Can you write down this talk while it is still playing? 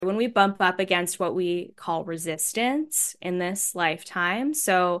when we bump up against what we call resistance in this lifetime,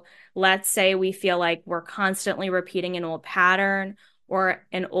 so let's say we feel like we're constantly repeating an old pattern or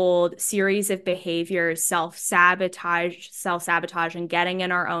an old series of behaviors, self-sabotage and getting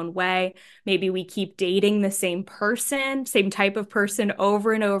in our own way. Maybe we keep dating the same person, same type of person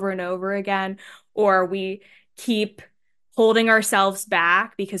over and over and over again, or we keep holding ourselves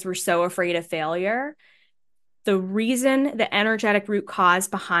back because we're so afraid of failure. The reason, the energetic root cause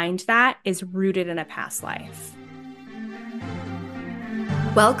behind that is rooted in a past life.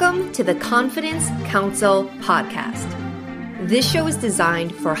 Welcome to the Confidence Council podcast. This show is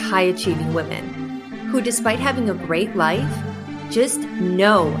designed for high-achieving women who, despite having a great life, just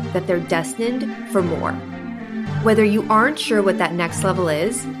know that they're destined for more. Whether you aren't sure what that next level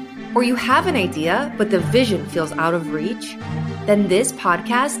is, or you have an idea but the vision feels out of reach, then this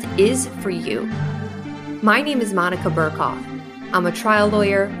podcast is for you. My name is Monica Burkhoff. I'm a trial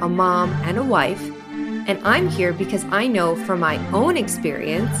lawyer, a mom, and a wife, and I'm here because I know from my own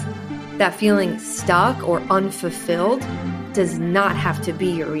experience that feeling stuck or unfulfilled does not have to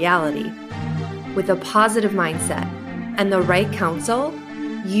be your reality. With a positive mindset and the right counsel,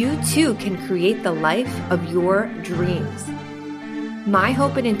 you too can create the life of your dreams. My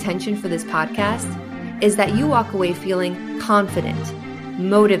hope and intention for this podcast is that you walk away feeling confident,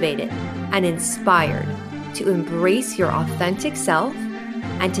 motivated, and inspired to embrace your authentic self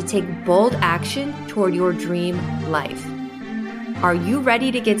and to take bold action toward your dream life. Are you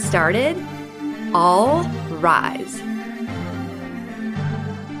ready to get started? All rise.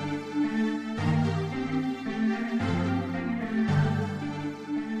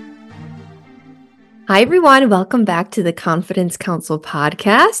 Hi, everyone. Welcome back to the Confidence Council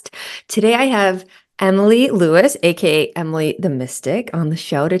podcast. Today I have Emily Lewis, aka Emily the Mystic, on the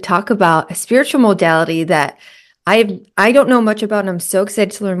show to talk about a spiritual modality that I don't know much about and I'm so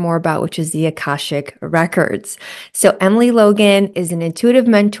excited to learn more about, which is the Akashic Records. So Emily Logan is an intuitive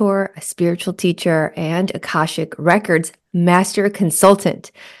mentor, a spiritual teacher, and Akashic Records master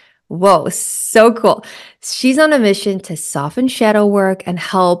consultant. Whoa, so cool. She's on a mission to soften shadow work and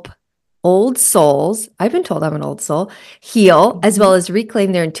help old souls, I've been told I'm an old soul, heal, as well as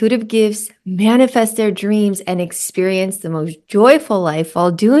reclaim their intuitive gifts, manifest their dreams, and experience the most joyful life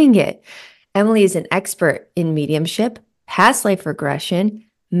while doing it. Emily is an expert in mediumship, past life regression,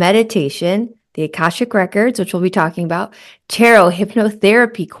 meditation, the Akashic Records, which we'll be talking about, tarot,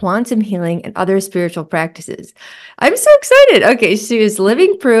 hypnotherapy, quantum healing, and other spiritual practices. I'm so excited. Okay, she is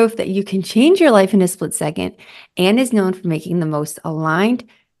living proof that you can change your life in a split second and is known for making the most aligned,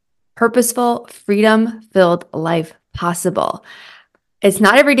 purposeful, freedom-filled life possible. It's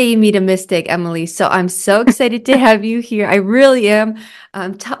not every day you meet a mystic, Emily, so I'm so excited to have you here. I really am.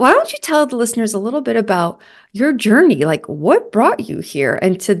 Why don't you tell the listeners a little bit about your journey? Like, what brought you here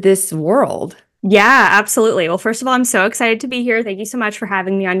into this world? Yeah, absolutely. Well, first of all, I'm so excited to be here. Thank you so much for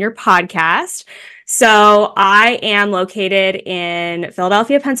having me on your podcast. So I am located in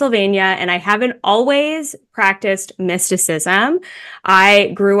Philadelphia, Pennsylvania, and I haven't always practiced mysticism.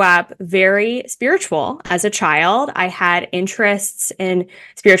 I grew up very spiritual as a child. I had interests in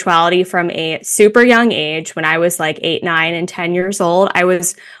spirituality from a super young age. When I was like 8, 9, and 10 years old, I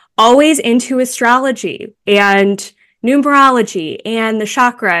was always into astrology and numerology and the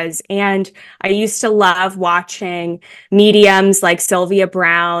chakras. And I used to love watching mediums like Sylvia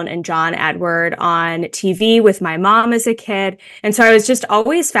Brown and John Edward on TV with my mom as a kid. And so I was just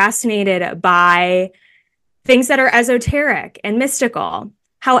always fascinated by things that are esoteric and mystical.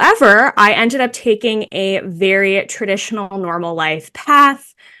 However, I ended up taking a very traditional normal life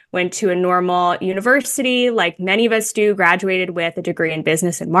path, went to a normal university, like many of us do, graduated with a degree in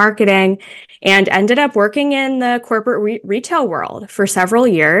business and marketing, and ended up working in the corporate retail world for several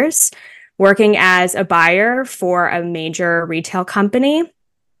years, working as a buyer for a major retail company.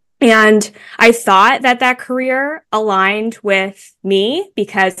 And I thought that that career aligned with me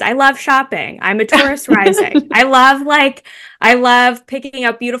because I love shopping. I'm a Taurus rising. I love picking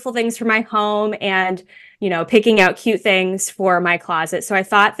up beautiful things for my home and picking out cute things for my closet. So I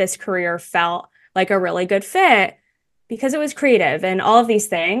thought this career felt like a really good fit because it was creative and all of these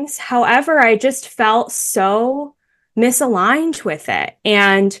things. However, I just felt so misaligned with it.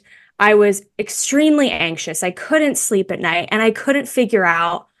 And I was extremely anxious. I couldn't sleep at night and I couldn't figure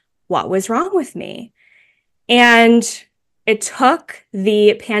out what was wrong with me. And it took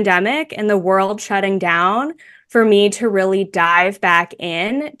the pandemic and the world shutting down for me to really dive back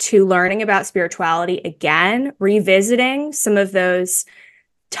in to learning about spirituality again, revisiting some of those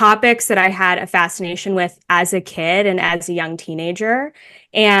topics that I had a fascination with as a kid and as a young teenager,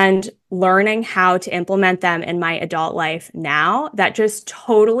 and learning how to implement them in my adult life now, that just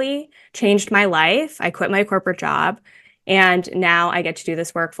totally changed my life. I quit my corporate job, and now I get to do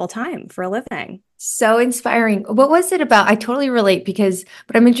this work full time for a living. So inspiring. What was it about? I totally relate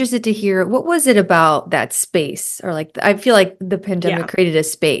but I'm interested to hear what was it about that space? Or like, I feel like the pandemic Yeah. created a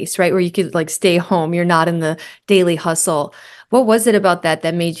space, right? Where you could like stay home. You're not in the daily hustle. What was it about that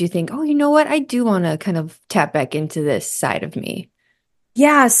made you think, oh, you know what? I do want to kind of tap back into this side of me.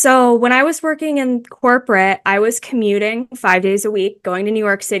 Yeah. So when I was working in corporate, I was commuting 5 days a week, going to New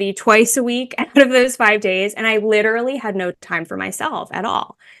York City twice a week out of those 5 days. And I literally had no time for myself at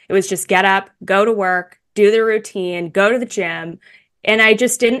all. It was just get up, go to work, do the routine, go to the gym. And I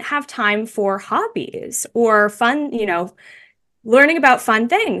just didn't have time for hobbies or fun, learning about fun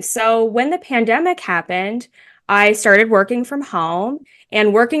things. So when the pandemic happened, I started working from home,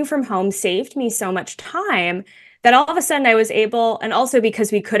 and working from home saved me so much time that all of a sudden I was able, and also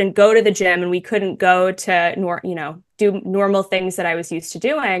because we couldn't go to the gym and we couldn't go to, do normal things that I was used to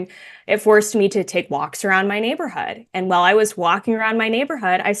doing, it forced me to take walks around my neighborhood. And while I was walking around my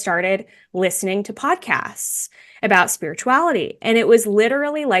neighborhood, I started listening to podcasts about spirituality. And it was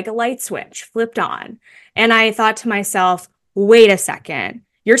literally like a light switch flipped on. And I thought to myself, wait a second,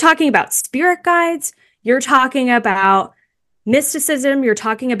 you're talking about spirit guides, you're talking about mysticism, you're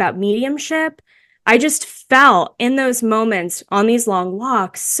talking about mediumship. I just felt in those moments on these long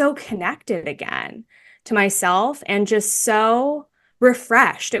walks so connected again to myself and just so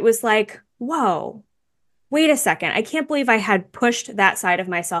refreshed. It was like, whoa, wait a second. I can't believe I had pushed that side of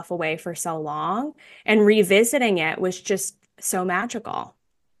myself away for so long. And revisiting it was just so magical.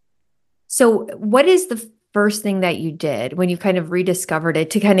 So, what is the first thing that you did when you kind of rediscovered it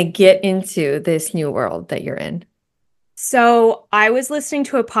to kind of get into this new world that you're in? So I was listening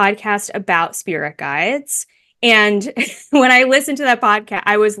to a podcast about spirit guides. And when I listened to that podcast,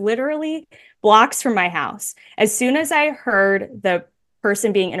 I was literally blocks from my house. As soon as I heard the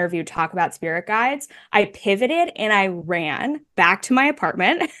person being interviewed talk about spirit guides, I pivoted and I ran back to my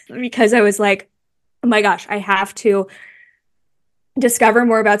apartment because I was like, oh my gosh, I have to discover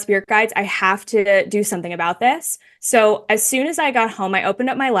more about spirit guides. I have to do something about this. So as soon as I got home, I opened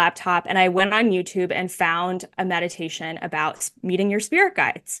up my laptop and I went on YouTube and found a meditation about meeting your spirit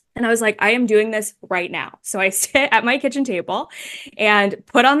guides. And I was like, I am doing this right now. So I sit at my kitchen table and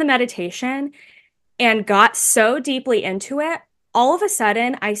put on the meditation and got so deeply into it. All of a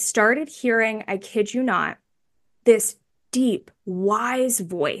sudden, I started hearing, I kid you not, this deep, wise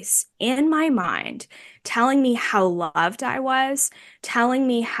voice in my mind telling me how loved I was, telling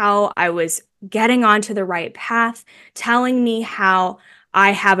me how I was getting onto the right path, telling me how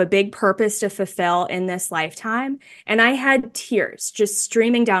I have a big purpose to fulfill in this lifetime. And I had tears just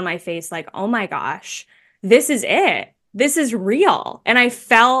streaming down my face, like, oh my gosh, this is it. This is real. And I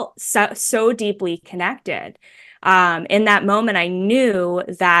felt so deeply connected. In that moment, I knew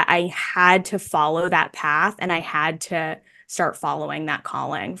that I had to follow that path and I had to start following that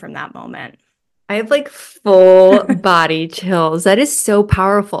calling from that moment. I have like full body chills. That is so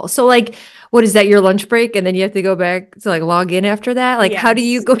powerful. So, like, what is that, your lunch break? And then you have to go back to like log in after that? Like, how do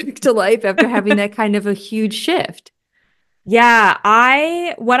you Yes. go back to life after having that kind of a huge shift? Yeah,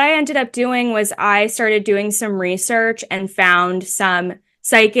 what I ended up doing was I started doing some research and found some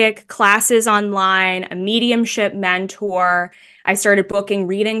psychic classes online, a mediumship mentor. I started booking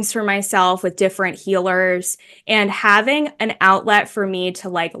readings for myself with different healers and having an outlet for me to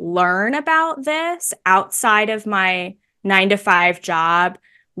like learn about this outside of my 9 to 5 job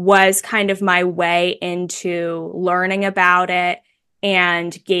was kind of my way into learning about it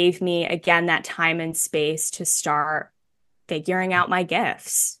and gave me again that time and space to start figuring out my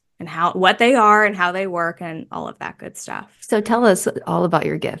gifts and what they are and how they work and all of that good stuff. So, tell us all about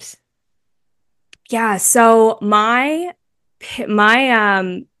your gifts. Yeah, so my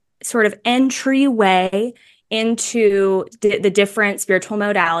sort of entryway into the different spiritual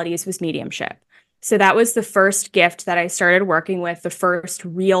modalities was mediumship. So that was the first gift that I started working with. The first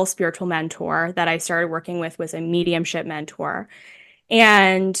real spiritual mentor that I started working with was a mediumship mentor.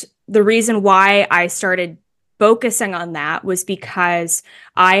 And the reason why I started focusing on that was because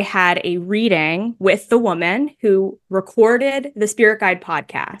I had a reading with the woman who recorded the Spirit Guide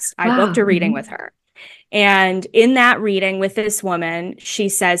podcast. I booked Wow. a reading with her. And in that reading with this woman, she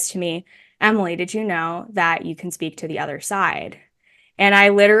says to me, Emily, did you know that you can speak to the other side? And I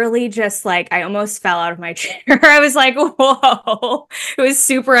literally just like, I almost fell out of my chair. I was like, whoa, it was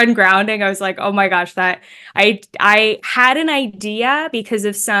super ungrounding. I was like, oh my gosh, that I had an idea because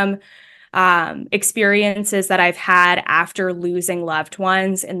of some experiences that I've had after losing loved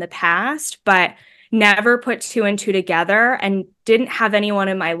ones in the past, but never put two and two together and didn't have anyone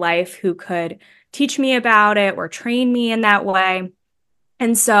in my life who could teach me about it or train me in that way.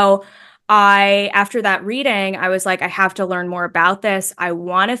 And so after that reading, I was like, I have to learn more about this. I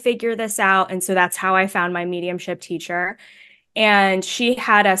want to figure this out. And so that's how I found my mediumship teacher. And she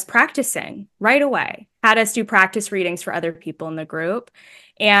had us practicing right away, had us do practice readings for other people in the group.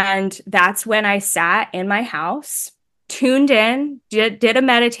 And that's when I sat in my house, tuned in, did a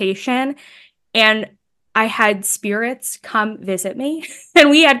meditation, and I had spirits come visit me and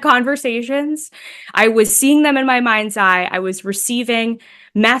we had conversations. I was seeing them in my mind's eye. I was receiving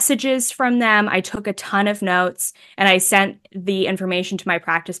messages from them. I took a ton of notes and I sent the information to my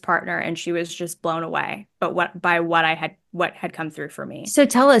practice partner, and she was just blown away by what had come through for me. So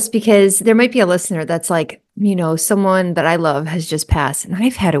tell us, because there might be a listener that's like, someone that I love has just passed and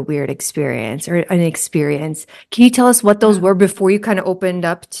I've had a weird experience or an experience. Can you tell us what those were before you kind of opened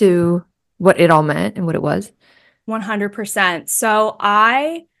up to what it all meant and what it was? 100%. So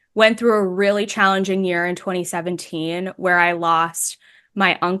I went through a really challenging year in 2017 where I lost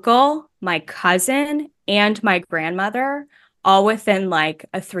my uncle, my cousin, and my grandmother all within like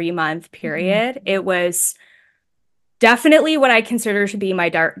a 3-month period. Mm-hmm. It was definitely what I consider to be my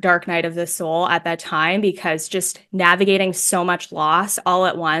dark night of the soul at that time, because just navigating so much loss all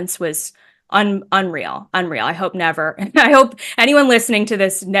at once was unreal. I hope never, I hope anyone listening to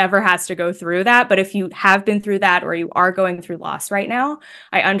this never has to go through that. But if you have been through that or you are going through loss right now,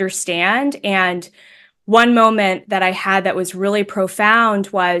 I understand. And one moment that I had that was really profound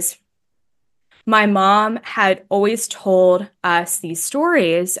was my mom had always told us these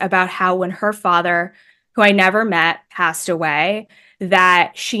stories about how when her father, who I never met, passed away,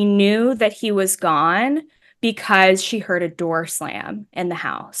 that she knew that he was gone because she heard a door slam in the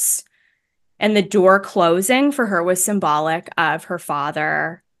house. And the door closing for her was symbolic of her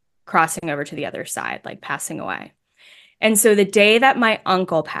father crossing over to the other side, like passing away. And so the day that my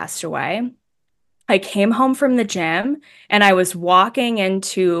uncle passed away, I came home from the gym and I was walking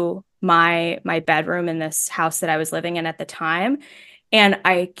into my bedroom in this house that I was living in at the time. And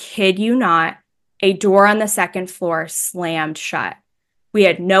I kid you not, a door on the second floor slammed shut. We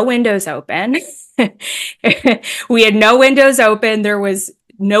had no windows open. We had no windows open.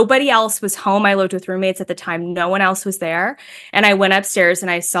 Nobody else was home. I lived with roommates at the time. No one else was there. And I went upstairs and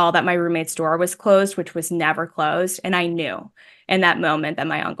I saw that my roommate's door was closed, which was never closed. And I knew in that moment that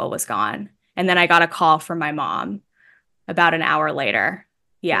my uncle was gone. And then I got a call from my mom about an hour later.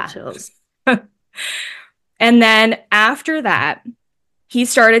 Get Yeah. chills. And then after that, he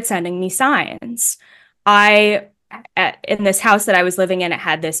started sending me signs. In this house that I was living in, it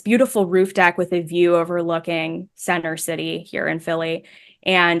had this beautiful roof deck with a view overlooking Center City here in Philly.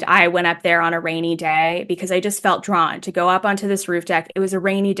 And I went up there on a rainy day because I just felt drawn to go up onto this roof deck. It was a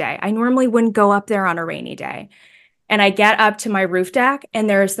rainy day. I normally wouldn't go up there on a rainy day. And I get up to my roof deck and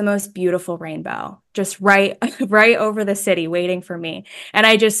there's the most beautiful rainbow just right over the city waiting for me. And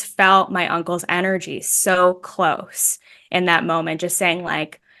I just felt my uncle's energy so close in that moment, just saying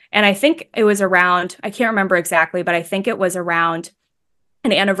like, and I think it was around, I can't remember exactly, but I think it was around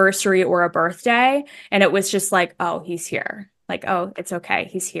an anniversary or a birthday. And it was just like, oh, he's here. Like, oh, it's okay.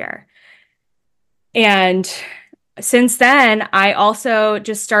 He's here. And since then, I also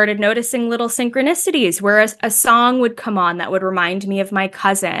just started noticing little synchronicities where a song would come on that would remind me of my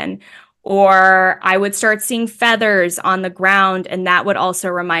cousin, or I would start seeing feathers on the ground, and that would also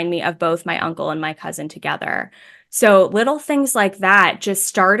remind me of both my uncle and my cousin together. So little things like that just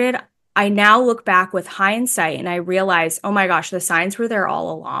started. I now look back with hindsight and I realize, oh my gosh, the signs were there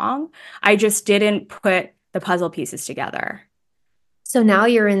all along. I just didn't put the puzzle pieces together. So now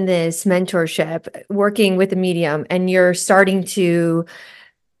you're in this mentorship, working with a medium, and you're starting to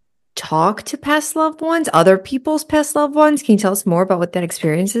talk to past loved ones, other people's past loved ones. Can you tell us more about what that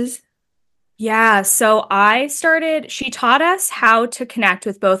experience is? Yeah, so she taught us how to connect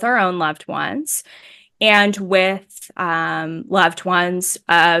with both our own loved ones and with loved ones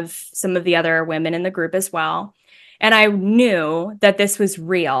of some of the other women in the group as well. And I knew that this was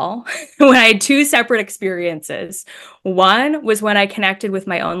real when I had two separate experiences. One was when I connected with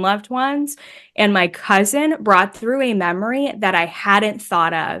my own loved ones, and my cousin brought through a memory that I hadn't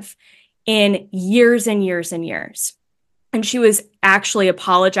thought of in years and years and years. And she was actually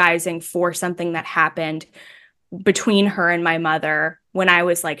apologizing for something that happened between her and my mother when I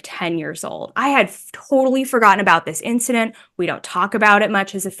was like 10 years old. I had totally forgotten about this incident. We don't talk about it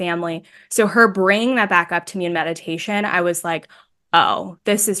much as a family. So her bringing that back up to me in meditation, I was like, oh,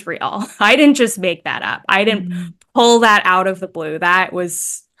 this is real. I didn't just make that up. I didn't pull that out of the blue. That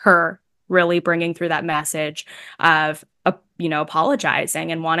was her really bringing through that message of,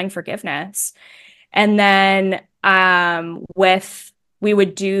 apologizing and wanting forgiveness. And then we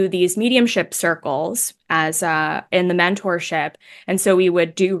would do these mediumship circles as in the mentorship. And so we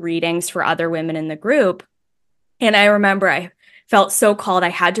would do readings for other women in the group. And I remember I felt so called. I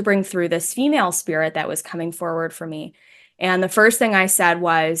had to bring through this female spirit that was coming forward for me. And the first thing I said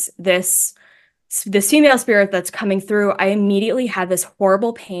was, this female spirit that's coming through, I immediately had this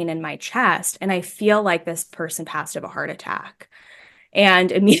horrible pain in my chest. And I feel like this person passed of a heart attack.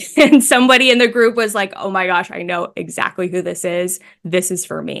 And somebody in the group was like, oh my gosh, I know exactly who this is. This is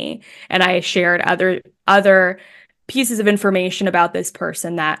for me. And I shared other pieces of information about this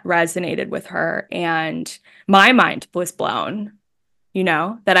person that resonated with her. And my mind was blown,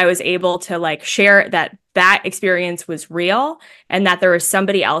 that I was able to like share that experience was real and that there was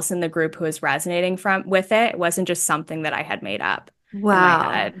somebody else in the group who was resonating with it. It wasn't just something that I had made up in my Wow.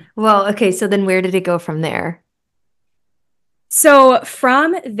 head. Well, okay. So then where did it go from there? So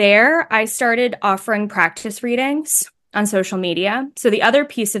from there, I started offering practice readings on social media. So the other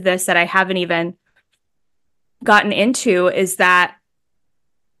piece of this that I haven't even gotten into is that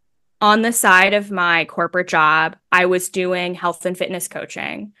on the side of my corporate job, I was doing health and fitness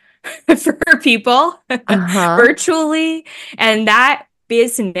coaching for people Uh-huh. virtually. And that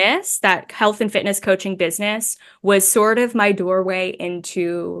business, that health and fitness coaching business, was sort of my doorway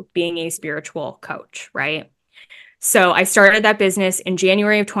into being a spiritual coach, right? So I started that business in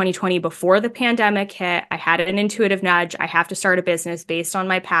January of 2020 before the pandemic hit. I had an intuitive nudge. I have to start a business based on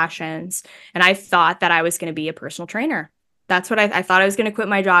my passions. And I thought that I was going to be a personal trainer. That's what I thought. I was going to quit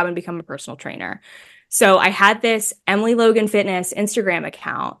my job and become a personal trainer. So I had this Emily Logan Fitness Instagram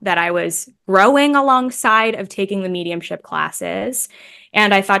account that I was growing alongside of taking the mediumship classes.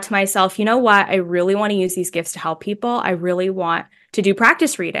 And I thought to myself, you know what? I really want to use these gifts to help people. I really want to do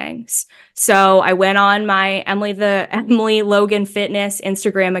practice readings. So I went on my Emily Logan Fitness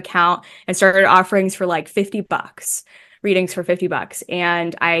Instagram account and started offerings for like $50, readings for $50.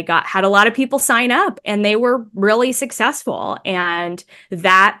 And I had a lot of people sign up and they were really successful. And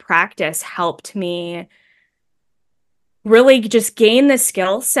that practice helped me really just gain the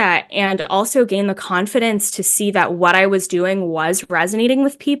skill set and also gain the confidence to see that what I was doing was resonating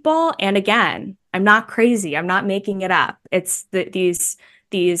with people. And again, I'm not crazy. I'm not making it up. It's these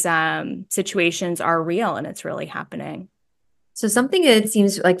situations are real and it's really happening. So something that it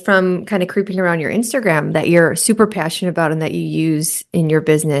seems like from kind of creeping around your Instagram that you're super passionate about and that you use in your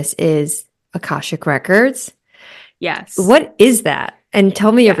business is Akashic Records. Yes. What is that? And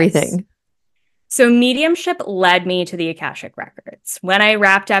tell me Yes. everything. So mediumship led me to the Akashic Records. When I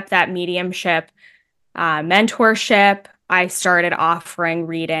wrapped up that mediumship mentorship, I started offering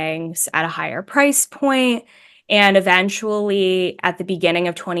readings at a higher price point, and eventually at the beginning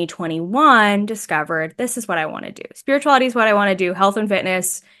of 2021 discovered this is what I want to do. Spirituality is what I want to do. Health and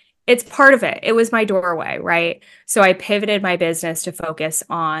fitness, it's part of it. It was my doorway, right? So I pivoted my business to focus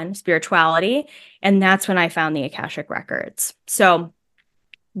on spirituality, and that's when I found the Akashic Records. So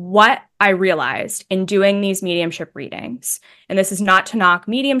what I realized in doing these mediumship readings, and this is not to knock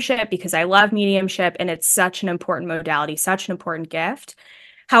mediumship because I love mediumship and it's such an important modality, such an important gift.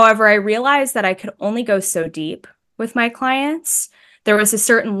 However, I realized that I could only go so deep with my clients. There was a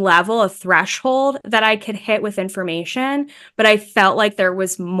certain level of threshold that I could hit with information, but I felt like there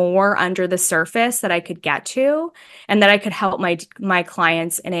was more under the surface that I could get to and that I could help my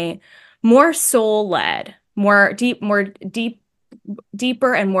clients in a more soul-led, more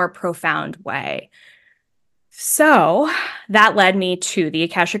deeper and more profound way. So that led me to the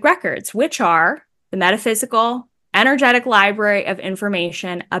Akashic Records, which are the metaphysical, energetic library of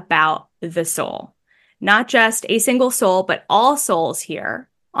information about the soul. Not just a single soul, but all souls here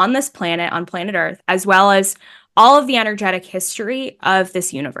on this planet, on planet Earth, as well as all of the energetic history of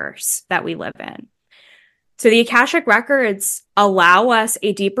this universe that we live in. So the Akashic Records allow us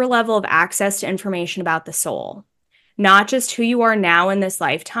a deeper level of access to information about the soul. Not just who you are now in this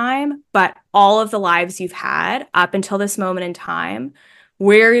lifetime, but all of the lives you've had up until this moment in time,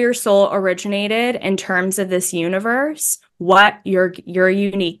 where your soul originated in terms of this universe, what your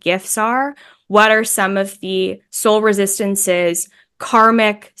unique gifts are, what are some of the soul resistances,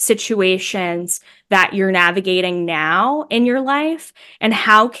 karmic situations that you're navigating now in your life, and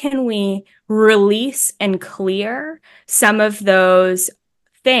how can we release and clear some of those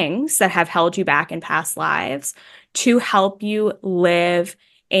things that have held you back in past lives to help you live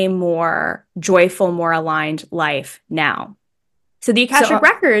a more joyful, more aligned life now. So the Akashic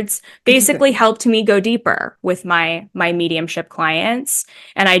Records basically helped me go deeper with my mediumship clients.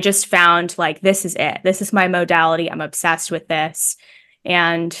 And I just found like, this is it. This is my modality. I'm obsessed with this.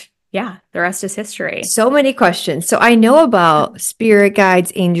 And yeah, the rest is history. So many questions. So I know about spirit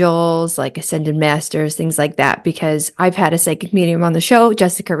guides, angels, like ascended masters, things like that, because I've had a psychic medium on the show,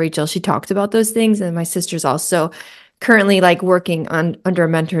 Jessica Rachel. She talked about those things, and my sister's also currently like working on under a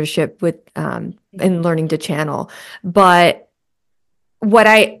mentorship with and learning to channel. But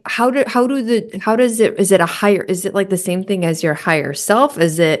how does it is it a higher is it like the same thing as your higher self?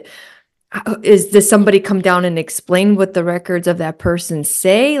 Does somebody come down and explain what the records of that person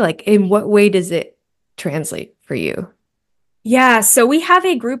say? Like, in what way does it translate for you? Yeah, so we have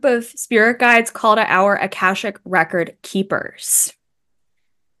a group of spirit guides called our Akashic record keepers.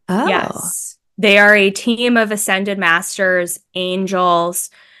 Oh, Yes. They are a team of ascended masters,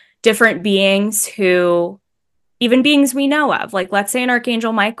 angels, different beings who, even beings we know of, like let's say an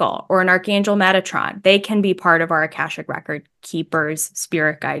Archangel Michael or an Archangel Metatron, they can be part of our Akashic Record Keepers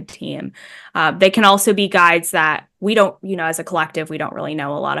spirit guide team. They can also be guides that we don't, as a collective, we don't really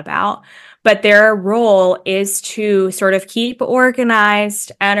know a lot about. But their role is to sort of keep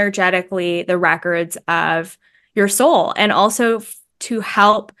organized energetically the records of your soul and also to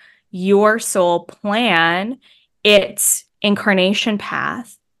help your soul plan its incarnation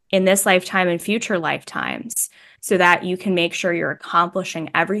path in this lifetime and future lifetimes so that you can make sure you're accomplishing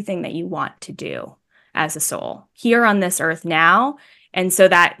everything that you want to do as a soul here on this earth now. And so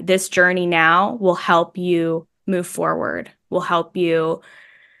that this journey now will help you move forward, will help you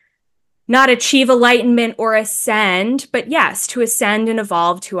not achieve enlightenment or ascend, but yes, to ascend and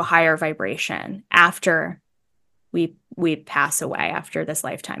evolve to a higher vibration after we pass away, after this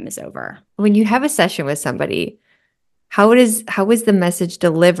lifetime is over. when you have a session with somebody, how is the message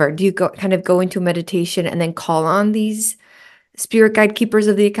delivered? Do you go into meditation and then call on these spirit guide keepers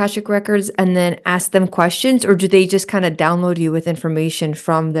of the Akashic records and then ask them questions, or do they just kind of download you with information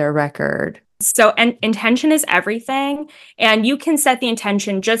from their record? So, and intention is everything. And you can set the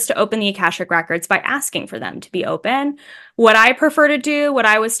intention just to open the Akashic records by asking for them to be open. What I prefer to do, what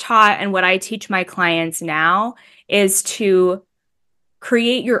I was taught, and what I teach my clients now is to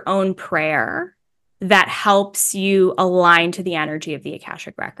create your own prayer that helps you align to the energy of the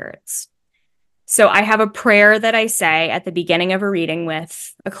Akashic records. So I have a prayer that I say at the beginning of a reading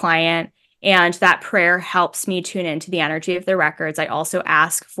with a client, and that prayer helps me tune into the energy of their records. I also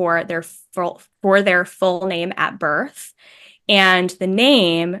ask for their full name at birth, and the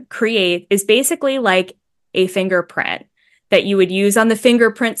name is basically like a fingerprint that you would use on the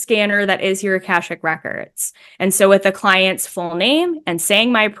fingerprint scanner that is your Akashic records. And so with the client's full name and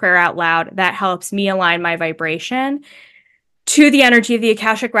saying my prayer out loud, that helps me align my vibration to the energy of the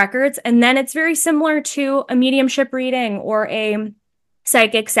Akashic records. And then it's very similar to a mediumship reading or a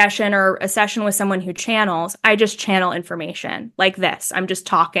psychic session or a session with someone who channels. I just channel information like this. I'm just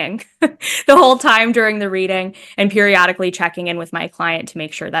talking the whole time during the reading and periodically checking in with my client to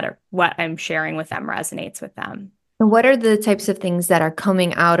make sure that what I'm sharing with them resonates with them. And what are the types of things that are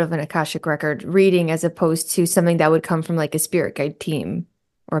coming out of an Akashic record reading as opposed to something that would come from like a spirit guide team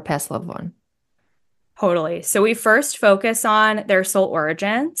or a past loved one? Totally. So we first focus on their soul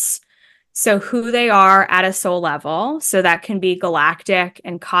origins. So who they are at a soul level. So that can be galactic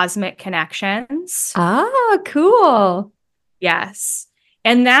and cosmic connections. Ah, cool. Yes.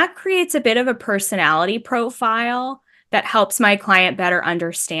 And that creates a bit of a personality profile that helps my client better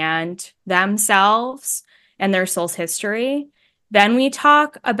understand themselves and their soul's history. Then we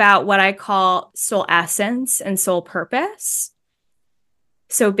talk about what I call soul essence and soul purpose.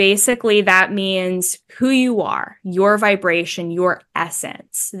 So basically, that means who you are, your vibration, your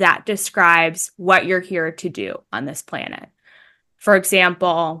essence. That describes what you're here to do on this planet. For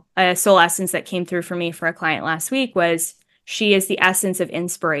example, a soul essence that came through for me for a client last week was she is the essence of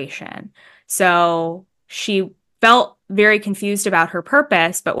inspiration. So she felt very confused about her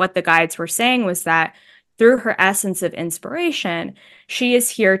purpose, but what the guides were saying was that through her essence of inspiration, she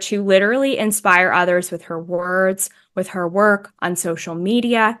is here to literally inspire others with her words, with her work on social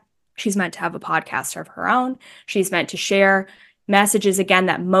media. She's meant to have a podcast of her own. She's meant to share messages again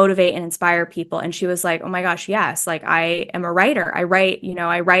that motivate and inspire people. And she was like, oh my gosh, yes, like I am a writer. I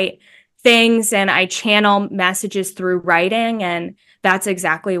write things and I channel messages through writing. And that's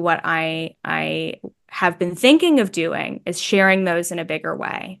exactly what I have been thinking of doing, is sharing those in a bigger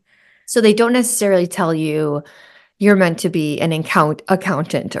way. So they don't necessarily tell you you're meant to be an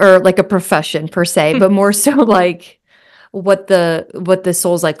accountant or like a profession per se, but more so like what the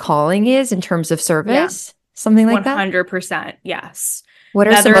soul's like calling is in terms of Yeah, service, something like that. 100%. Yes. What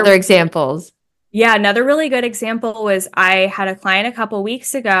are some other examples? Another really good example was I had a client a couple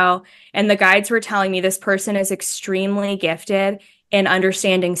weeks ago, and the guides were telling me this person is extremely gifted in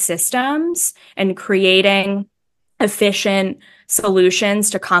understanding systems and creating efficient solutions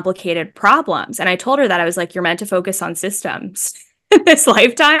to complicated problems. And I told her that I was like, you're meant to focus on systems in this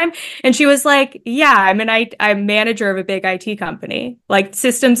lifetime. And she was like, yeah, I'm manager of a big IT company. Like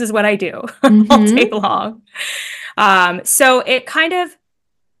systems is what I do all day Mm-hmm. long. So it kind of,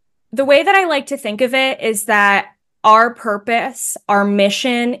 the way that I like to think of it is that our purpose, our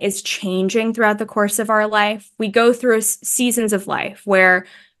mission is changing throughout the course of our life. We go through seasons of life where,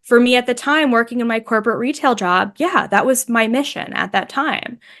 for me at the time, working in my corporate retail job, yeah, that was my mission at that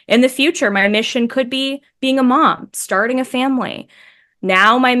time. In the future, my mission could be being a mom, starting a family.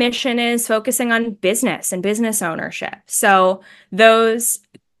 Now my mission is focusing on business and business ownership. So those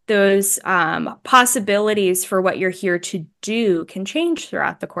possibilities for what you're here to do can change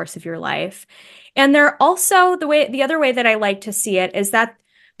throughout the course of your life. And they're also the other way that I like to see it is that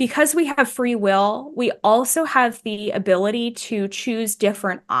because we have free will, we also have the ability to choose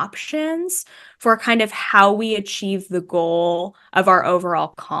different options for kind of how we achieve the goal of our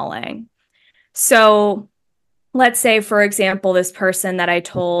overall calling. So let's say, for example, this person that I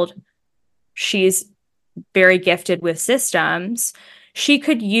told she's very gifted with systems, she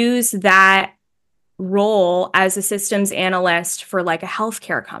could use that role as a systems analyst for like a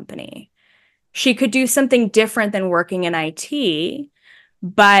healthcare company. She could do something different than working in IT,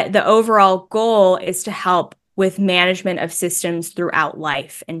 but the overall goal is to help with management of systems throughout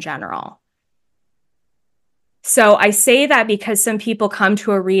life in general. So I say that because some people come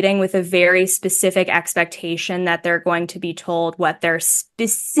to a reading with a very specific expectation that they're going to be told what their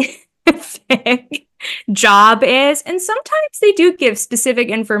specific job is. And sometimes they do give specific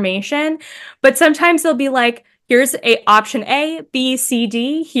information, but sometimes they'll be like, here's option A, B, C,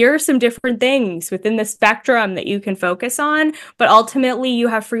 D. Here are some different things within the spectrum that you can focus on, but ultimately you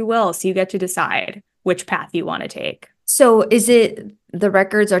have free will, so you get to decide which path you want to take. So is it the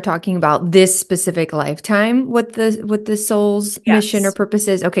records are talking about this specific lifetime, what the soul's mission or Yes. purpose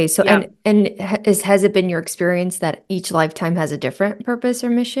is? Okay, so Yep. has it been your experience that each lifetime has a different purpose or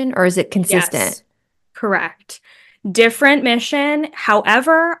mission, or is it consistent? Yes. Correct. Different mission.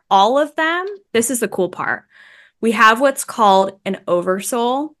 However, all of them, this is the cool part. We have what's called an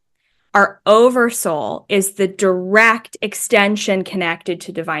oversoul. Our oversoul is the direct extension connected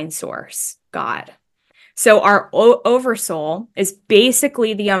to divine source, God. So our oversoul is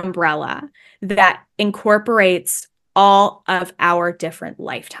basically the umbrella that incorporates all of our different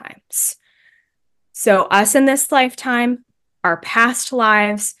lifetimes. So us in this lifetime, our past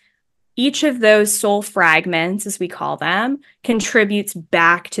lives, each of those soul fragments, as we call them, contributes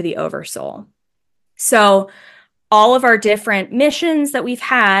back to the oversoul. So all of our different missions that we've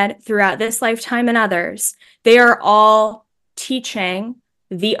had throughout this lifetime and others, they are all teaching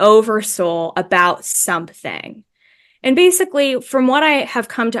the oversoul about something. And basically, from what I have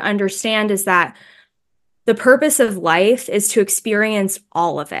come to understand, is that the purpose of life is to experience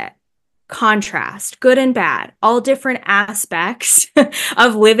all of it. Contrast, good and bad, all different aspects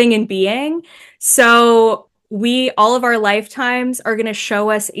of living and being. So all of our lifetimes are going to show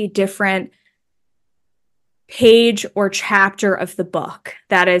us a different page or chapter of the book.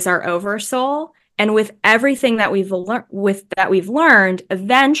 That is our oversoul. And with everything that we've learned,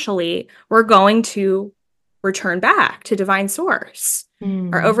 eventually we're going to return back to divine source.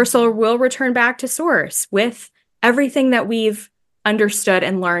 Our Hmm. oversoul will return back to source with everything that we've understood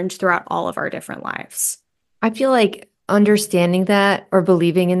and learned throughout all of our different lives. I feel like understanding that or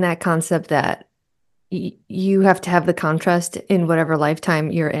believing in that concept that you have to have the contrast in whatever lifetime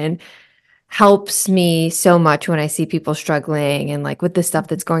you're in helps me so much when I see people struggling and like with the stuff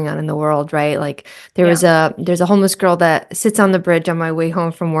that's going on in the world, right? Like Yeah. there's a homeless girl that sits on the bridge on my way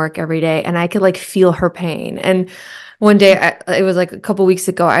home from work every day and I could like feel her pain. And one day it was like a couple weeks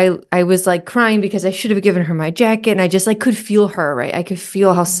ago, I was like crying because I should have given her my jacket and I just like could feel her, right? I could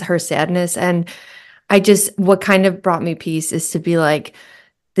feel how Mhm. her sadness and I just what kind of brought me peace is to be like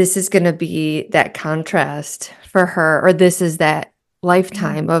this is going to be that contrast for her, or this is that Yeah.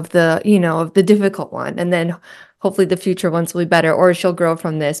 lifetime of of the difficult one. And then hopefully the future ones will be better, or she'll grow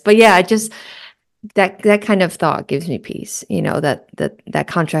from this. But yeah, I just that kind of thought gives me peace, that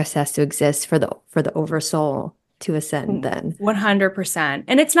contrast has to exist for the oversoul to ascend then. 100%.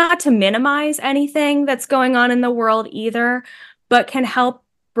 And it's not to minimize anything that's going on in the world either, but can help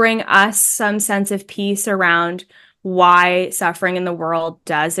bring us some sense of peace around why suffering in the world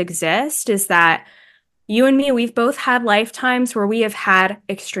does exist. Is that you and me, we've both had lifetimes where we have had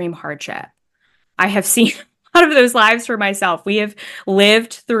extreme hardship. I have seen a lot of those lives for myself. We have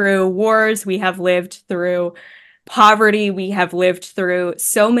lived through wars, we have lived through poverty, we have lived through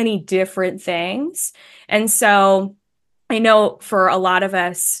so many different things. And so I know for a lot of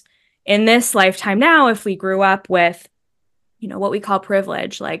us in this lifetime now, if we grew up with what we call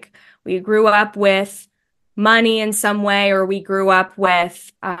privilege. Like we grew up with money in some way, or we grew up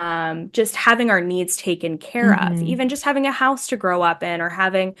with just having our needs taken care of, Hmm. even just having a house to grow up in or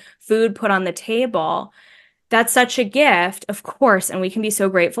having food put on the table. That's such a gift, of course, and we can be so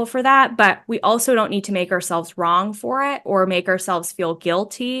grateful for that, but we also don't need to make ourselves wrong for it or make ourselves feel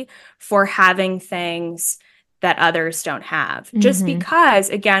guilty for having things that others don't have. Just Hmm. because,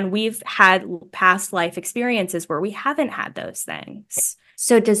 again, we've had past life experiences where we haven't had those things.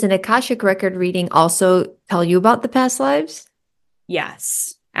 So does an Akashic record reading also tell you about the past lives?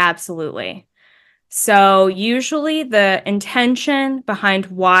 Yes, absolutely. So usually the intention behind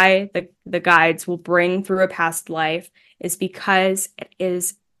why the guides will bring through a past life is because it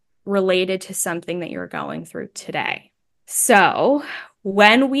is related to something that you're going through today. So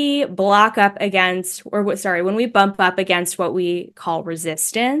when we block up against, or sorry, when we bump up against what we call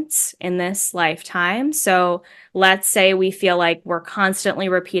resistance in this lifetime. So let's say we feel like we're constantly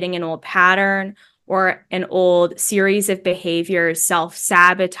repeating an old pattern or an old series of behaviors, self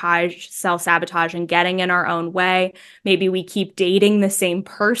sabotage, and getting in our own way. Maybe we keep dating the same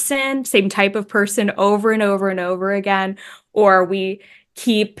person, same type of person over and over and over again, or we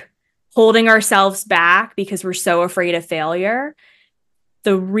keep holding ourselves back because we're so afraid of failure.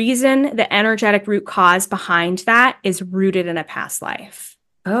 The reason, the energetic root cause behind that is rooted in a past life.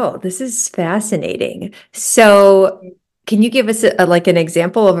 Oh, this is fascinating. So, can you give us like an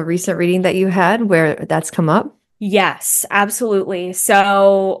example of a recent reading that you had where that's come up? Yes, absolutely.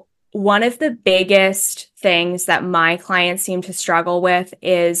 So, one of the biggest things that my clients seem to struggle with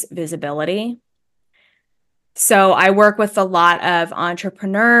is visibility. So, I work with a lot of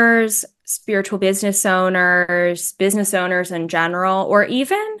entrepreneurs, spiritual business owners in general, or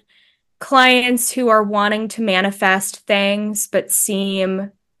even clients who are wanting to manifest things, but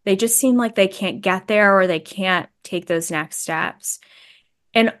they just seem like they can't get there or they can't take those next steps.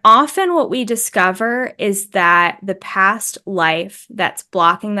 And often what we discover is that the past life that's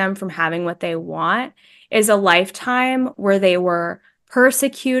blocking them from having what they want is a lifetime where they were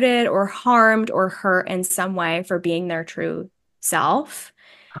persecuted or harmed or hurt in some way for being their true self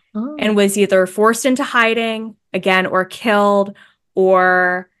and Oh. was either forced into hiding again or killed,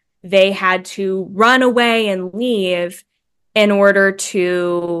 or they had to run away and leave in order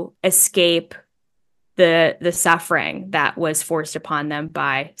to escape the suffering that was forced upon them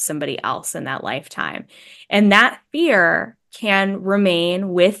by somebody else in that lifetime. And that fear can remain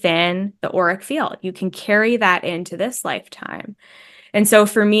within the auric field. You can carry that into this lifetime. And so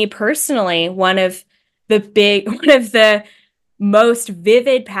for me personally, one of the most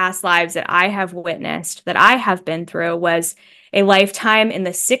vivid past lives that I have witnessed, that I have been through, was a lifetime in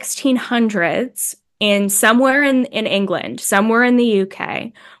the 1600s in somewhere in England, somewhere in the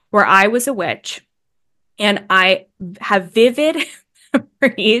UK, where I was a witch. And I have vivid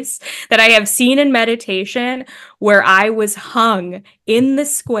memories that I have seen in meditation where I was hung in the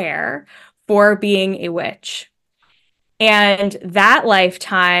square for being a witch. And that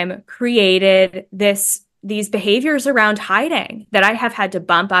lifetime created these behaviors around hiding that I have had to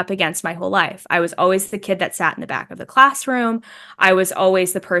bump up against my whole life. I was always the kid that sat in the back of the classroom. I was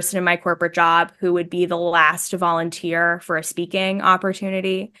always the person in my corporate job who would be the last to volunteer for a speaking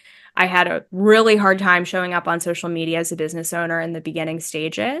opportunity. I had a really hard time showing up on social media as a business owner in the beginning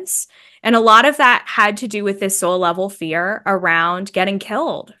stages. And a lot of that had to do with this soul level fear around getting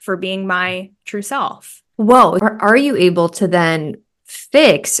killed for being my true self. Whoa. Are you able to then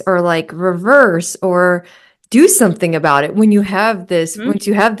fix or like reverse or do something about it when you have once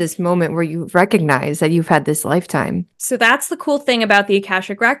you have this moment where you recognize that you've had this lifetime? So that's the cool thing about the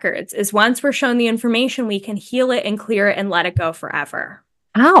Akashic records is once we're shown the information, we can heal it and clear it and let it go forever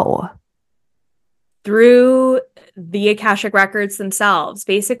How? through the Akashic records themselves.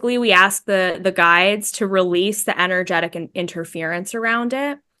 Basically, we ask the guides to release the energetic interference around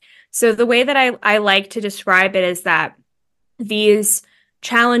it. So the way that I like to describe it is that these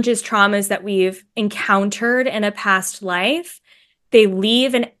challenges, traumas that we've encountered in a past life, they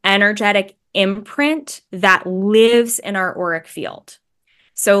leave an energetic imprint that lives in our auric field.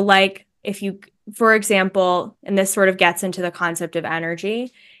 So, like, if you, for example, and this sort of gets into the concept of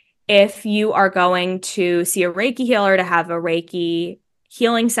energy, if you are going to see a Reiki healer to have a Reiki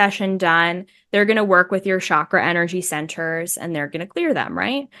healing session done, they're going to work with your chakra energy centers and they're going to clear them,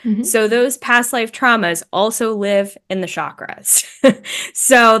 right? Mhm. So those past life traumas also live in the chakras.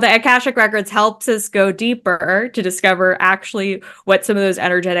 So the Akashic Records helps us go deeper to discover actually what some of those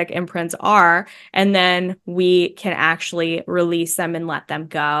energetic imprints are. And then we can actually release them and let them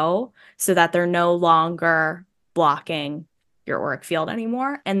go so that they're no longer blocking your auric field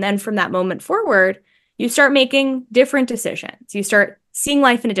anymore. And then from that moment forward, you start making different decisions. You start seeing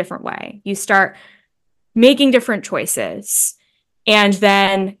life in a different way. You start making different choices. And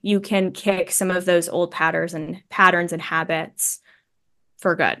then you can kick some of those old patterns and habits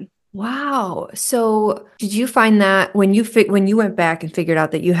for good. Wow. So did you find that when you went back and figured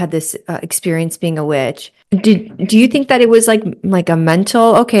out that you had this experience being a witch, do you think that it was like a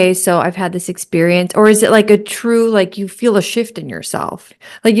mental, okay, so I've had this experience, or is it like a true, like you feel a shift in yourself?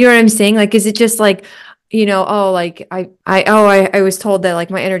 Like, you know what I'm saying? Like, is it just like, oh, like I was told that like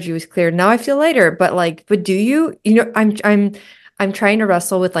my energy was cleared. Now I feel lighter, but like, but do you, I'm trying to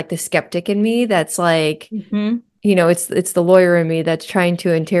wrestle with like the skeptic in me that's like, Mm-hmm. it's the lawyer in me that's trying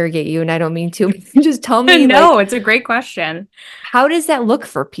to interrogate you, and I don't mean to. Just tell me, No, like, it's a great question. how does that look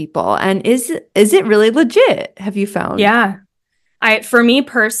for people? And is it really legit, have you found? Yeah. For me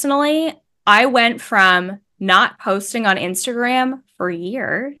personally, I went from not posting on Instagram for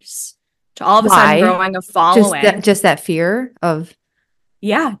years to all of a sudden Why? growing a Just that following. just that fear of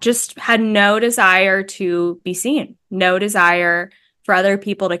Yeah, just had no desire to be seen, no desire for other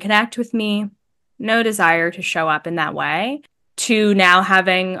people to connect with me, no desire to show up in that way, to now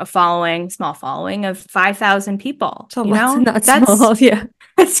having a small following of 5,000 people. so lots and not That's small. Yeah.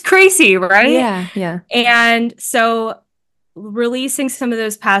 that's crazy, right? Yeah, yeah. And so releasing some of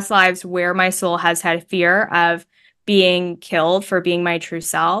those past lives where my soul has had fear of being killed for being my true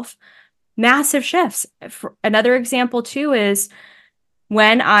self, massive shifts. Another example too is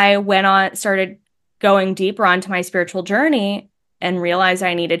when I started going deeper onto my spiritual journey and realized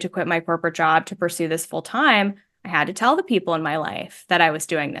I needed to quit my corporate job to pursue this full time, I had to tell the people in my life that I was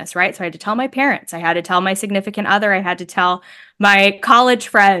doing this, right? So I had to tell my parents, I had to tell my significant other, I had to tell my college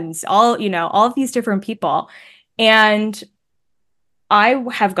friends, all of these different people. And I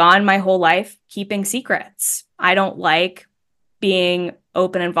have gone my whole life keeping secrets. I don't like being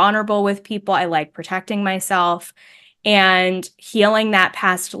open and vulnerable with people. I like protecting myself and healing that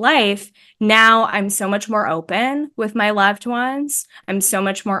past life. Now I'm so much more open with my loved ones. I'm so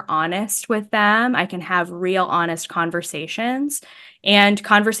much more honest with them. I can have real, honest conversations and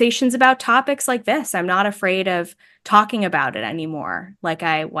conversations about topics like this. I'm not afraid of talking about it anymore like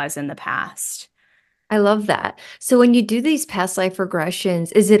I was in the past. I love that. So when you do these past life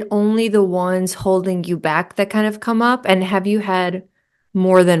regressions, is it only the ones holding you back that kind of come up? And have you had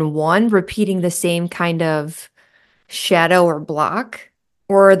more than one repeating the same kind of shadow or block?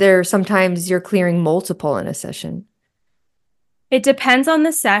 Or are there sometimes you're clearing multiple in a session? It depends on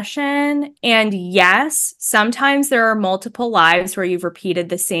the session. And yes, sometimes there are multiple lives where you've repeated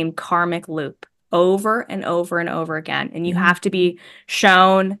the same karmic loop over and over and over again. And you Mhm. have to be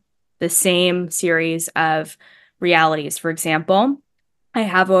shown the same series of realities. For example, I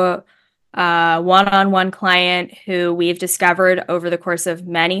have a one-on-one client who we've discovered over the course of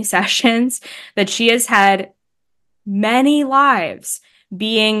many sessions that she has had many lives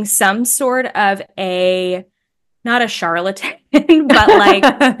being some sort of not a charlatan,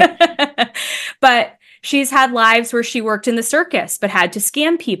 but but she's had lives where she worked in the circus, but had to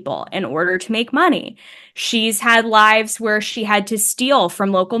scam people in order to make money. She's had lives where she had to steal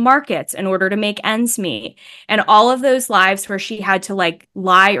from local markets in order to make ends meet. And all of those lives where she had to like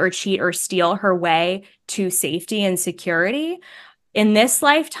lie or cheat or steal her way to safety and security. In this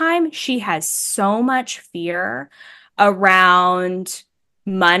lifetime, she has so much fear around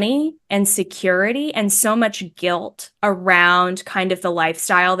money and security and so much guilt around kind of the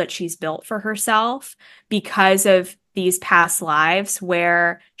lifestyle that she's built for herself because of these past lives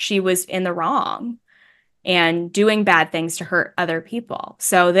where she was in the wrong and doing bad things to hurt other people.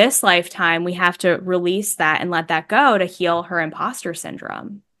 So this lifetime, we have to release that and let that go to heal her imposter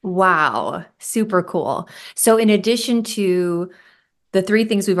syndrome. Wow, super cool. So in addition to the three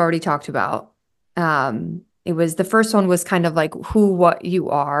things we've already talked about, it was the first one was kind of like what you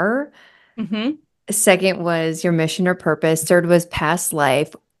are. Mm-hmm. Second was your mission or purpose. Third was past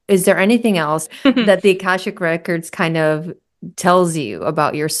life. Is there anything else that the Akashic Records kind of tells you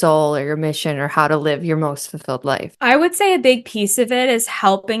about your soul or your mission or how to live your most fulfilled life? I would say a big piece of it is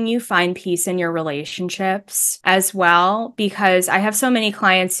helping you find peace in your relationships as well, because I have so many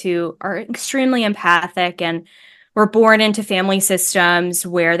clients who are extremely empathic and were born into family systems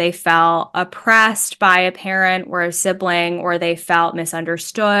where they felt oppressed by a parent or a sibling, or they felt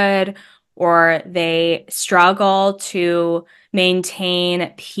misunderstood, or they struggle to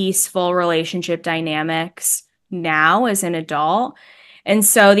maintain peaceful relationship dynamics now as an adult. And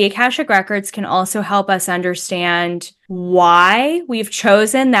so the Akashic Records can also help us understand why we've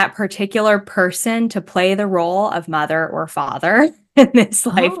chosen that particular person to play the role of mother or father in this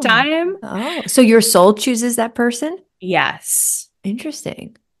Oh, lifetime. oh, so your soul chooses that person? Yes.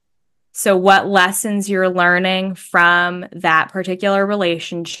 Interesting. So, what lessons you're learning from that particular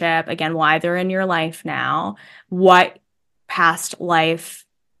relationship, again, why they're in your life now, what past life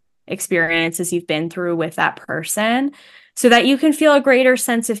experiences you've been through with that person, so that you can feel a greater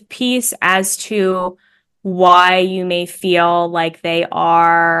sense of peace as to why you may feel like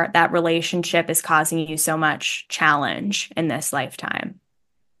that relationship is causing you so much challenge in this lifetime.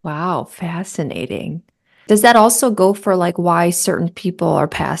 Wow, fascinating. Does that also go for like why certain people are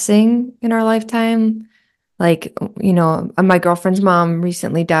passing in our lifetime? Like, my girlfriend's mom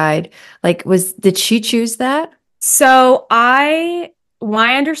recently died. Like, did she choose that? So, my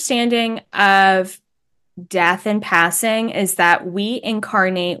understanding of death and passing is that we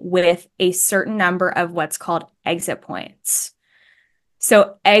incarnate with a certain number of what's called exit points.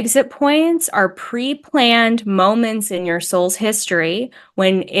 So, exit points are pre planned moments in your soul's history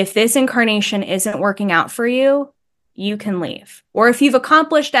when, if this incarnation isn't working out for you, you can leave. Or if you've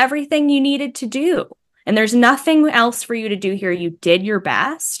accomplished everything you needed to do and there's nothing else for you to do here, you did your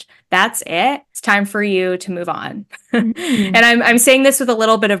best. That's it. It's time for you to move on. And Mm, I'm saying this with a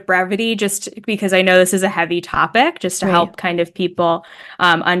little bit of brevity just because I know this is a heavy topic, just to right. help kind of people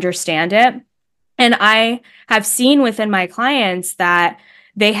understand it. And I have seen within my clients that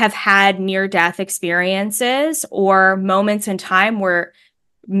they have had near death experiences or moments in time where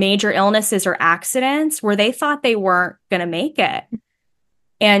major illnesses or accidents where they thought they weren't going to make it.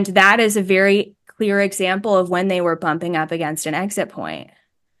 And that is a very clear example of when they were bumping up against an exit point.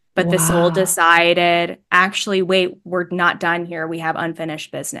 But the soul Wow. decided, actually, wait, we're not done here. We have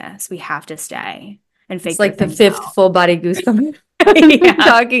unfinished business. We have to stay and It's figure like the things fifth out. full body goosebump Yeah.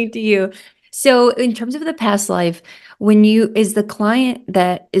 talking to you. So, in terms of the past life, is the client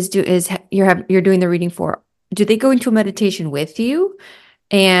that you're doing the reading for, do they go into a meditation with you?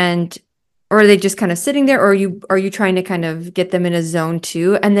 And or are they just kind of sitting there, or are you trying to kind of get them in a zone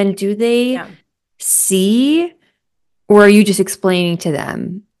too? And then do they Yeah. see, or are you just explaining to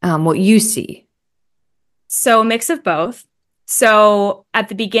them what you see? So, a mix of both. So, at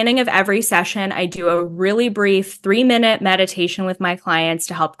the beginning of every session, I do a really brief 3-minute meditation with my clients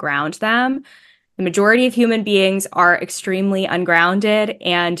to help ground them. The majority of human beings are extremely ungrounded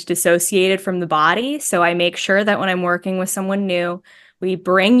and dissociated from the body. So, I make sure that when I'm working with someone new, we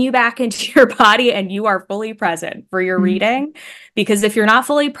bring you back into your body and you are fully present for your Mhm. reading. Because if you're not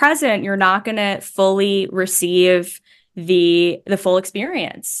fully present, you're not going to fully receive the full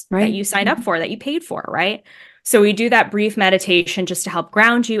experience that Right? you signed up for, that you paid for, right? So we do that brief meditation just to help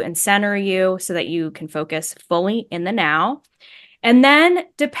ground you and center you so that you can focus fully in the now. And then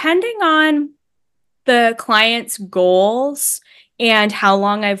depending on the client's goals and how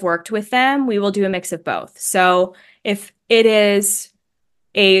long I've worked with them, we will do a mix of both. So if it is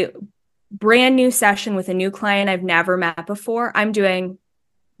a brand new session with a new client I've never met before, I'm doing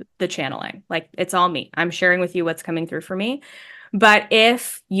the channeling. Like, it's all me. I'm sharing with you what's coming through for me. But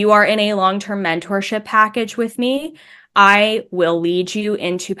if you are in a long-term mentorship package with me, I will lead you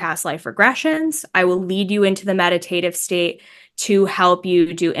into past life regressions. I will lead you into the meditative state to help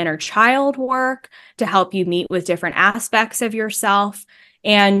you do inner child work, to help you meet with different aspects of yourself.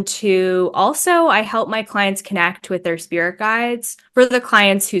 And to also, I help my clients connect with their spirit guides. For the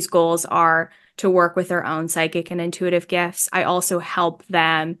clients whose goals are to work with their own psychic and intuitive gifts, I also help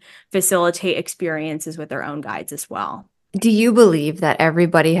them facilitate experiences with their own guides as well. Do you believe that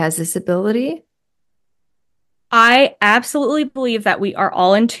everybody has this ability? I absolutely believe that we are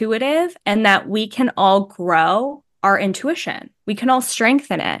all intuitive and that we can all grow our intuition. We can all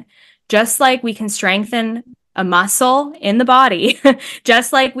strengthen it, just like we can strengthen a muscle in the body,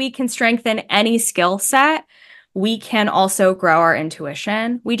 just like we can strengthen any skill set. We can also grow our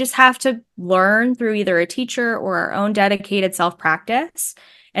intuition. We just have to learn through either a teacher or our own dedicated self practice.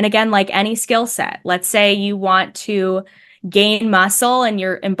 And again, like any skill set, let's say you want to gain muscle and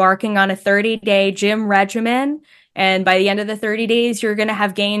you're embarking on a 30-day gym regimen. And by the end of the 30 days, you're going to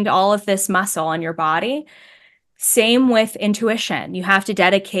have gained all of this muscle on your body. Same with intuition. You have to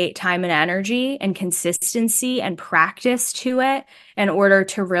dedicate time and energy and consistency and practice to it in order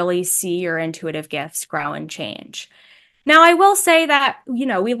to really see your intuitive gifts grow and change. Now, I will say that,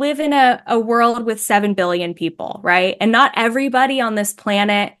 we live in a world with 7 billion people, right? And not everybody on this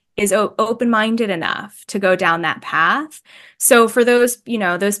planet is open-minded enough to go down that path. So for those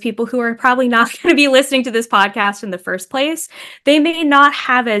people who are probably not going to be listening to this podcast in the first place, they may not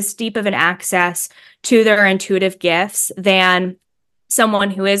have as deep of an access to their intuitive gifts than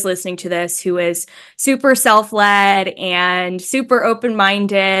someone who is listening to this, who is super self-led and super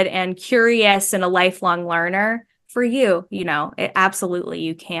open-minded and curious and a lifelong learner. For you, absolutely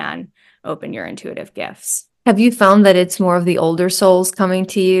you can open your intuitive gifts. Have you found that it's more of the older souls coming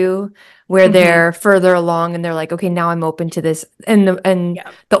to you where Hmm. they're further along and they're like, okay, now I'm open to this, and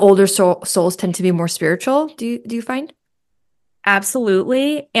the older souls tend to be more spiritual, do you find?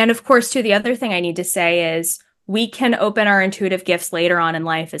 Absolutely. And of course, too, the other thing I need to say is we can open our intuitive gifts later on in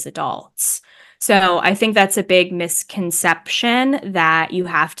life as adults. So I think that's a big misconception that you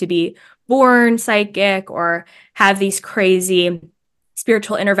have to be born psychic or have these crazy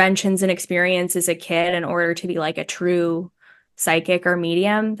spiritual interventions and experience as a kid in order to be like a true psychic or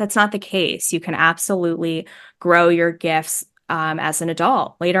medium. That's not the case. You can absolutely grow your gifts as an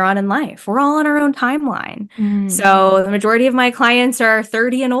adult later on in life. We're all on our own timeline. Mm. So the majority of my clients are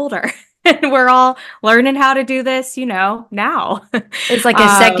 30 and older. And we're all learning how to do this, now. It's like a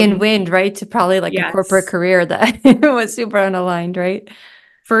second um, wind, right? To probably like a corporate yes, career that was super unaligned, right?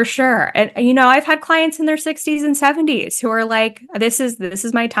 for sure. And I've had clients in their 60s and 70s who are like, this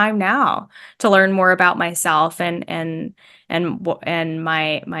is my time now to learn more about myself and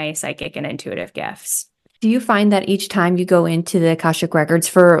my psychic and intuitive gifts. Do you find that each time you go into the Akashic Records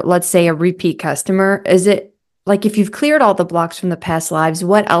for, let's say, a repeat customer, is it like if you've cleared all the blocks from the past lives,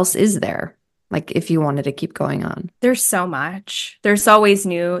 what else is there? Like if you wanted to keep going on? There's so much. There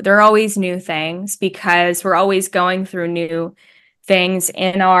are always new things because we're always going through new things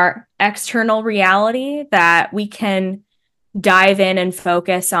in our external reality that we can dive in and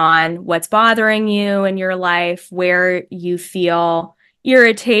focus on what's bothering you in your life, where you feel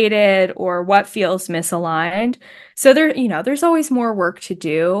irritated or what feels misaligned. So there's always more work to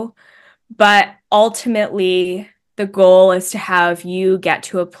do, but ultimately the goal is to have you get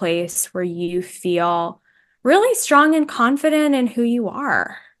to a place where you feel really strong and confident in who you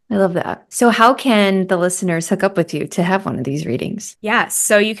are. I love that. So, how can the listeners hook up with you to have one of these readings? Yes.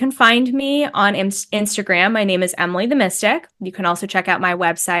 So you can find me on Instagram. My name is Emily the Mystic. You can also check out my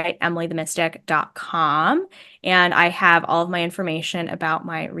website, emilythemystic.com. And I have all of my information about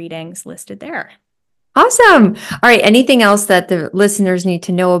my readings listed there. Awesome. All right. Anything else that the listeners need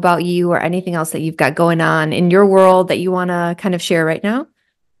to know about you or anything else that you've got going on in your world that you want to kind of share right now?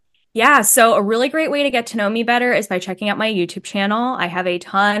 Yeah, so a really great way to get to know me better is by checking out my YouTube channel. I have a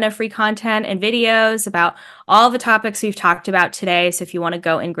ton of free content and videos about all the topics we've talked about today. So if you want to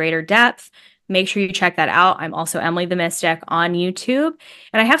go in greater depth, make sure you check that out. I'm also Emily the Mystic on YouTube.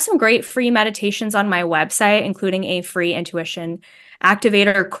 And I have some great free meditations on my website, including a free intuition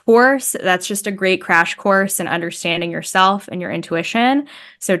activator course. That's just a great crash course in understanding yourself and your intuition.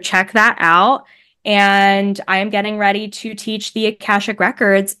 So check that out. And I am getting ready to teach the Akashic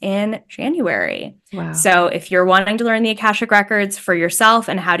Records in January. Wow. So if you're wanting to learn the Akashic Records for yourself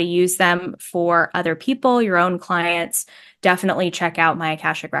and how to use them for other people, your own clients, definitely check out my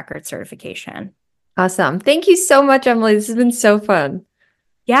Akashic Records certification. Awesome. Thank you so much, Emily. This has been so fun.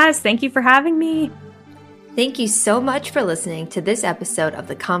 Yes, thank you for having me. Thank you so much for listening to this episode of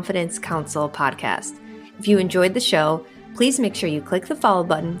the Confidence Council podcast. If you enjoyed the show, please make sure you click the follow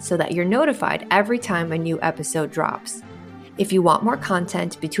button so that you're notified every time a new episode drops. If you want more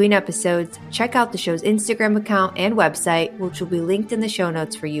content between episodes, check out the show's Instagram account and website, which will be linked in the show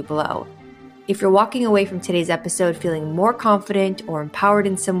notes for you below. If you're walking away from today's episode feeling more confident or empowered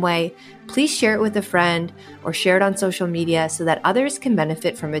in some way, please share it with a friend or share it on social media so that others can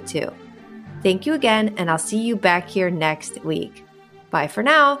benefit from it too. Thank you again, and I'll see you back here next week. Bye for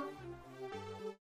now.